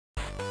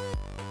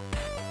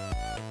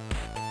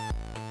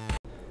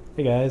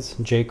Hey guys,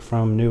 Jake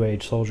from New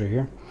Age Soldier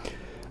here.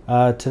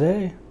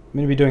 Today I'm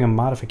going to be doing a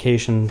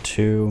modification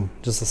to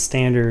just a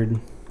standard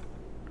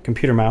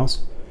computer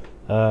mouse.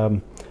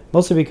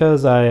 Mostly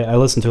because I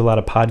listen to a lot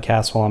of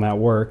podcasts while I'm at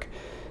work,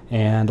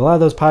 and a lot of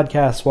those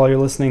podcasts, while you're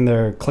listening,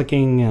 they're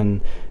clicking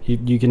and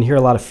you can hear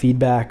a lot of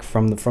feedback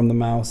from the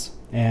mouse.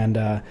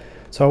 And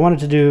so I wanted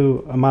to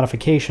do a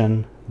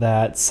modification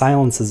that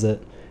silences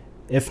it,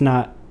 if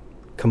not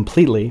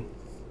completely.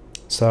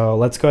 So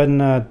let's go ahead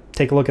and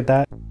take a look at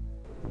that.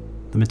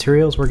 The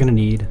materials we're going to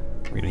need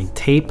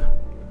tape,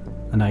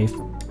 a knife,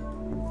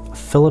 a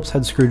Phillips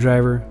head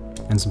screwdriver,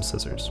 and some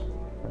scissors.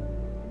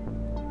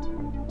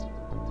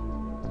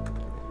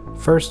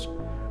 First,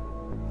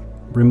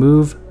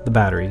 remove the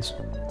batteries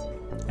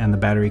and the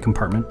battery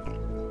compartment.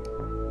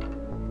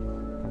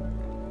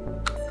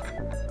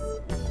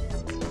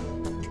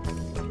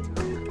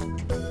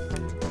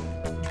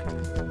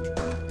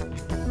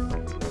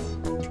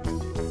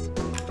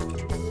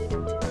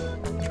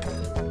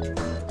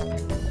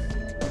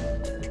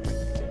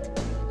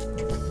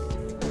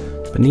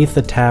 Beneath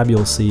the tab,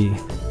 you'll see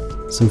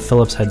some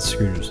Phillips head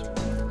screws.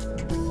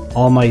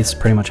 All mice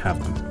pretty much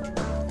have them.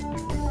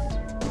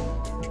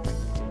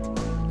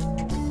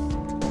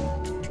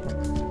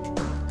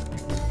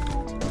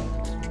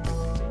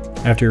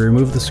 After you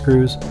remove the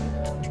screws,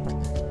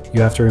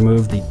 you have to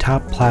remove the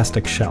top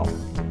plastic shell.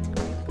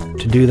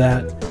 To do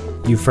that,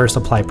 you first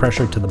apply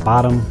pressure to the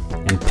bottom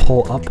and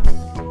pull up,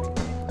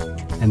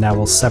 and that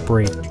will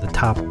separate the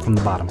top from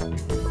the bottom.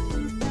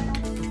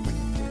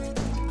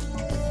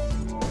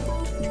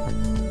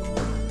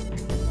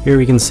 Here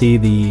we can see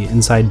the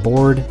inside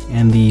board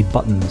and the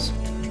buttons,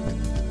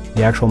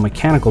 the actual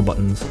mechanical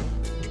buttons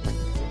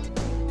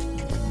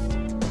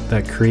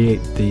that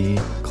create the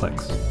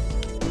clicks.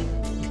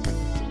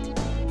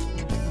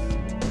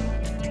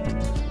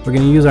 We're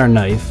going to use our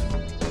knife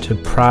to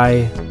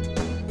pry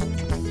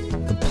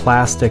the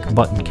plastic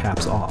button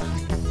caps off.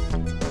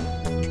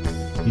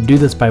 You do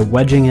this by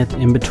wedging it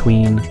in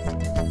between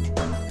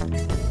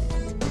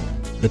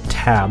the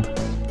tab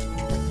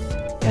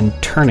and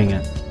turning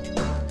it.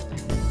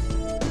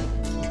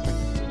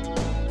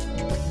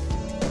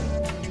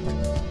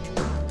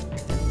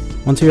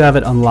 Once you have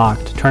it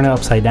unlocked, turn it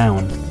upside down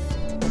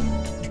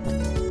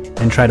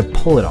and try to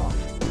pull it off.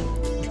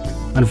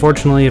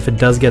 Unfortunately, if it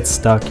does get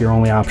stuck, your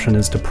only option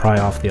is to pry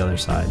off the other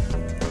side.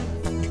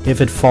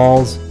 If it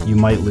falls, you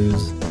might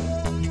lose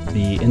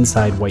the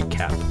inside white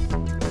cap.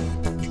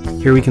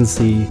 Here we can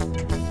see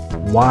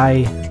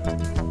why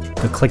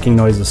the clicking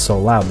noise is so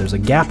loud. There's a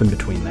gap in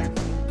between there.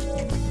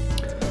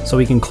 So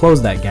we can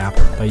close that gap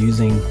by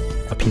using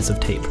a piece of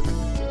tape.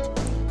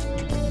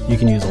 You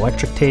can use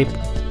electric tape,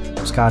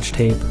 Scotch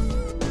tape,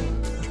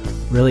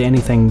 really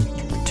anything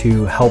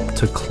to help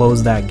to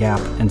close that gap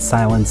and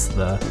silence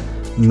the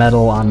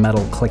metal on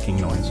metal clicking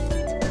noise.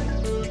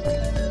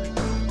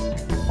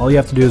 All you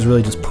have to do is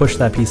really just push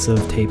that piece of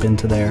tape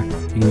into there.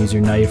 You can use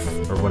your knife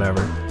or whatever.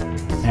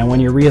 And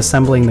when you're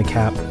reassembling the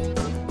cap,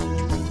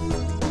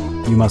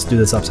 you must do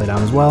this upside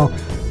down as well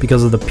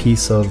because of the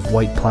piece of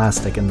white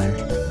plastic in there,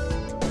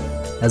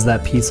 as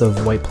that piece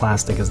of white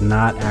plastic is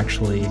not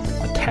actually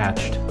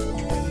attached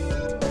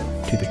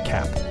to the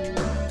cap.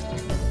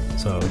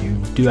 So you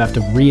do have to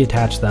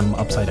reattach them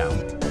upside down,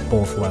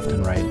 both left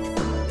and right.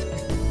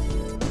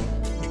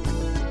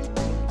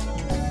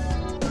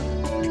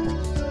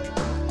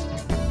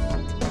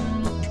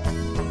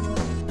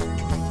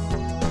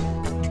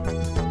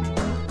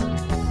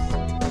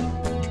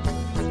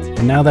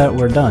 And now that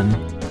we're done,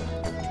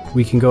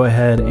 we can go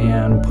ahead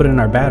and put in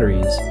our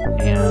batteries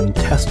and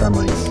test our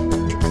mice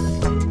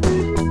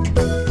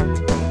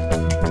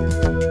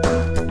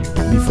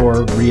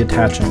before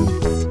reattaching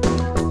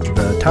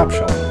the top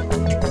shell,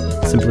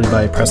 simply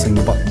by pressing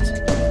the buttons.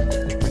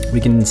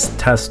 We can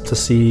test to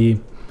see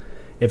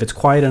if it's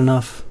quiet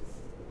enough,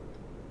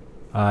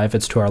 if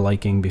it's to our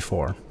liking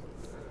before.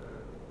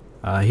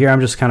 Here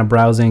I'm just kind of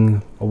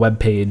browsing a web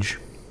page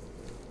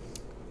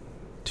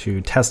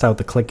to test out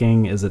the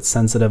clicking. Is it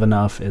sensitive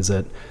enough? Is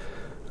it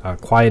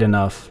quiet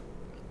enough?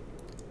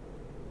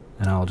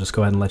 And I'll just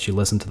go ahead and let you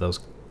listen to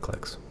those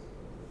clicks.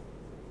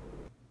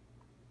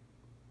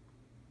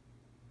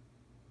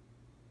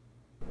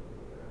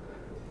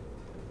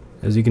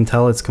 As you can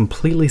tell, it's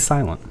completely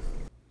silent.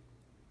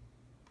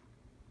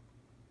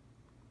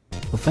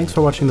 Well, thanks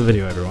for watching the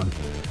video, everyone.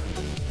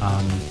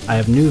 I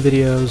have new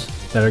videos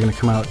that are going to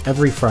come out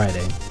every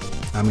Friday.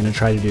 I'm going to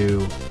try to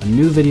do a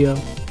new video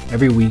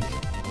every week.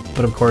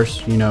 But of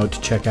course, you know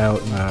to check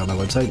out my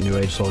website,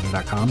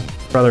 newagesoldier.com,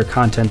 for other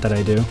content that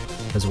I do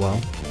as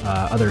well,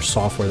 other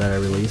software that I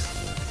release.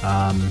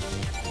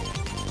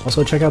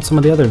 Also check out some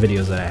of the other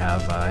videos that I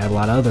have. I have a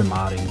lot of other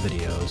modding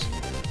videos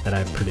that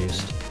I've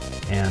produced.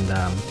 And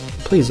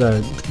please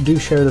do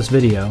share this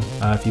video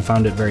if you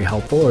found it very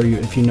helpful, or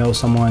if you know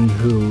someone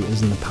who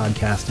is in the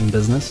podcasting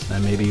business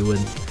and maybe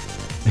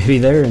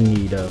they're in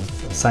need of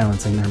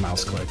silencing their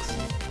mouse clicks.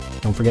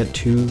 Don't forget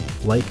to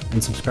like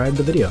and subscribe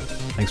to the video.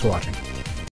 Thanks for watching.